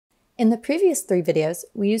In the previous 3 videos,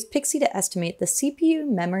 we used Pixie to estimate the CPU,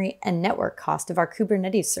 memory, and network cost of our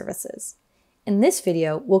Kubernetes services. In this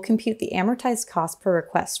video, we'll compute the amortized cost per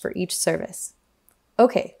request for each service.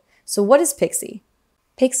 Okay, so what is Pixie?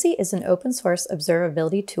 Pixie is an open-source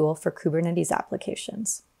observability tool for Kubernetes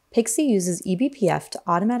applications. Pixie uses eBPF to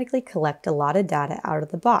automatically collect a lot of data out of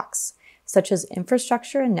the box, such as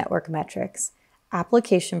infrastructure and network metrics,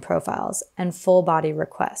 application profiles, and full-body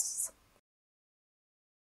requests.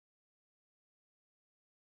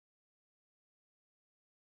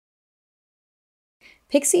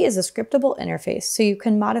 Pixie is a scriptable interface, so you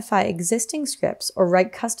can modify existing scripts or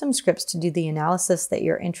write custom scripts to do the analysis that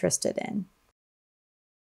you're interested in.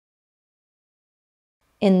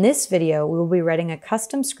 In this video, we will be writing a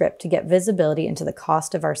custom script to get visibility into the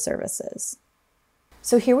cost of our services.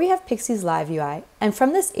 So here we have Pixie's live UI, and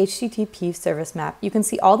from this HTTP service map, you can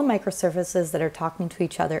see all the microservices that are talking to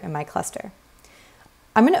each other in my cluster.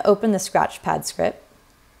 I'm going to open the Scratchpad script.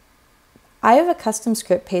 I have a custom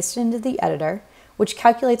script pasted into the editor, which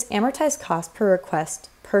calculates amortized cost per request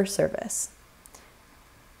per service.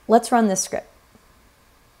 Let's run this script.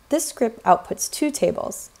 This script outputs 2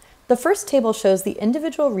 tables. The first table shows the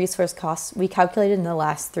individual resource costs we calculated in the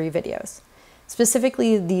last 3 videos,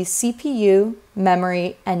 specifically the CPU,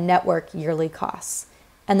 memory, and network yearly costs.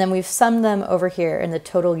 And then we've summed them over here in the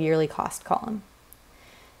total yearly cost column.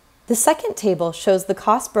 The second table shows the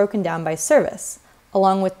cost broken down by service,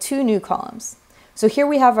 along with 2 new columns. So here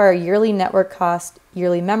we have our yearly network cost,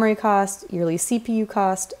 yearly memory cost, yearly CPU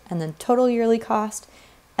cost, and then total yearly cost.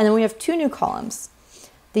 And then we have 2 new columns,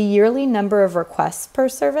 the yearly number of requests per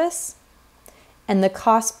service and the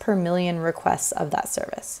cost per million requests of that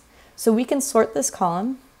service. So we can sort this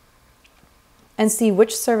column and see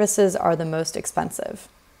which services are the most expensive.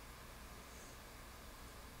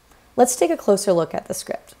 Let's take a closer look at the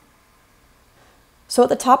script. So at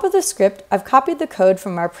the top of the script, I've copied the code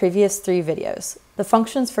from our previous 3 videos, the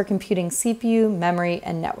functions for computing CPU, memory,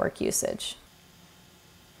 and network usage.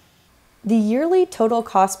 The yearly total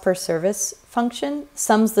cost per service function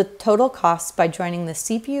sums the total costs by joining the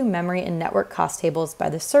CPU, memory, and network cost tables by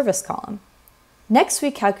the service column. Next,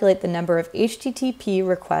 we calculate the number of HTTP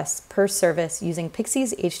requests per service using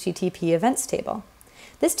Pixie's HTTP events table.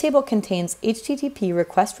 This table contains HTTP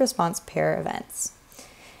request response pair events.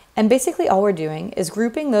 And basically all we're doing is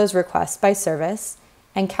grouping those requests by service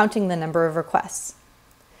and counting the number of requests.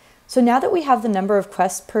 So now that we have the number of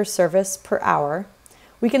requests per service per hour,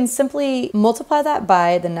 we can simply multiply that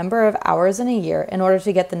by the number of hours in a year in order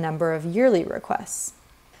to get the number of yearly requests.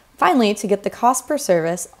 Finally, to get the cost per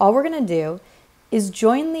service, all we're going to do is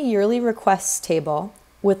join the yearly requests table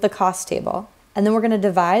with the cost table, and then we're going to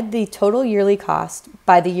divide the total yearly cost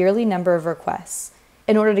by the yearly number of requests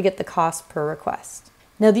in order to get the cost per request.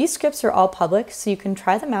 Now these scripts are all public, so you can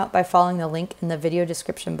try them out by following the link in the video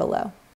description below.